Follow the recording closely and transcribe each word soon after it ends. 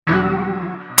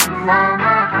Let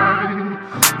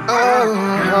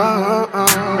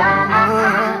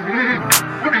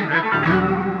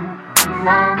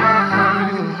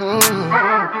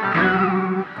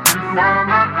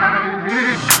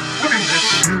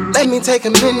me take a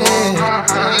minute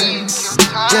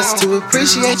just to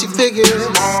appreciate your figure.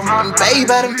 And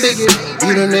babe, I done figured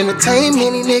you don't entertain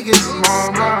many niggas.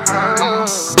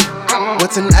 Well,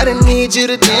 tonight I need you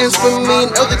to dance for me.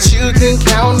 Know that you can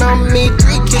count on me.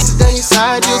 3 kisses down your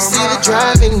side, you'll see the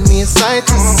driving me a sight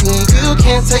to see. You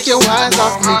can't take your eyes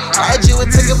off me. Glad you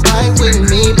would take a bite with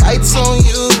me. Bites on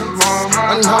you,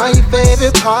 on all your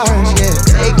favorite parts. Yeah,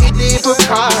 take it deeper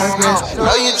progress.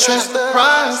 Know you trust the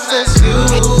process. You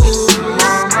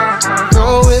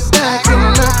throw it back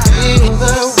and I feel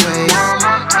the way.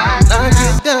 Knock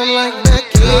it down like back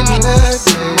in the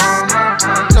day.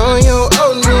 Know your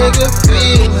old nigga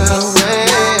feel the way.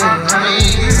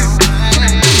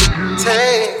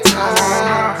 Take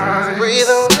time, breathe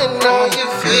on it, know you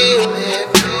feel it.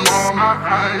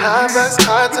 High bucks,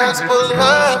 car talks, pull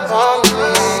up on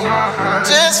me.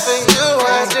 Just for you,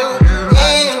 I do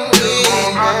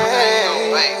anything.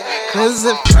 Cause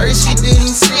at first you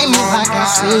didn't see me like I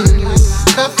seen you.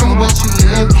 Cut from what you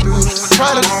went through.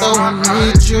 Product though I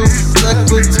need you. Stuck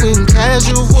between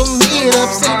casual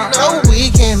meetups and no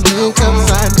weekend linkups.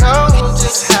 I know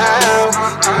just how we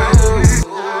do.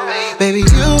 Baby,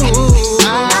 you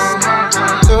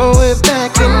throw it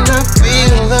back and I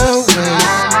feel the way.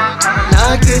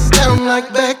 Knock it down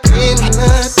like back in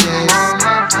the day.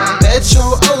 Bet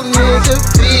your old nigga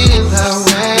feel the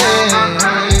way.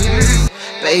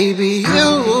 Baby, you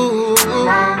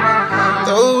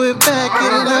throw it back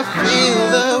and I feel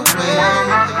the way.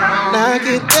 Knock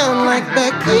it down like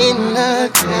back in the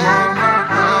day.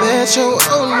 Bet your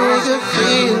old nigga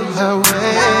feel the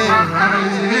way.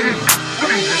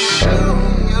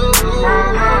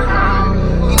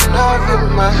 You know you're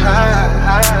my high.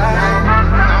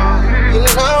 You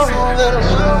know that I'm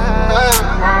high.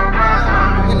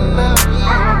 You know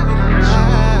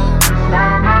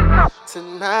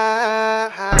tonight.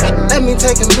 Let me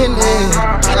take a minute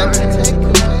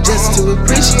just to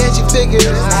appreciate your figure.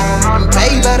 And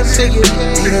babe, I done figured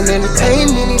you don't entertain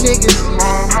many niggas.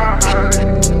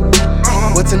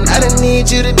 Well, tonight I need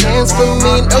you to dance for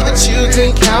me. Know that you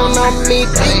can count on me.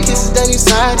 3 kisses down your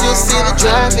side, you'll see the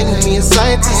driving me a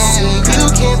sight to see.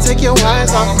 You can't take your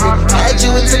eyes off me. Glad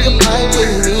you would take a bite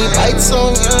with me. Bites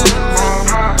on you.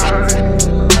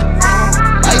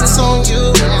 Bites on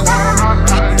you.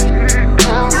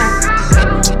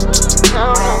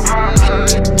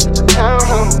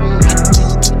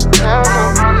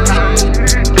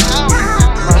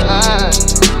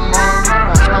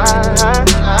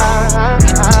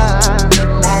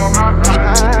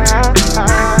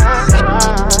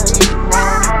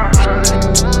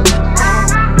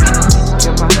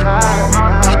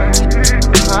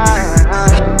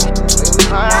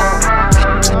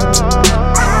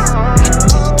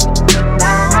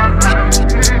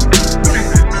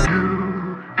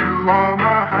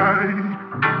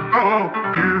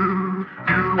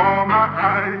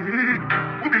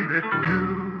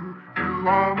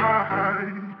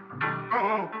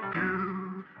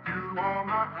 You are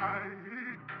my high.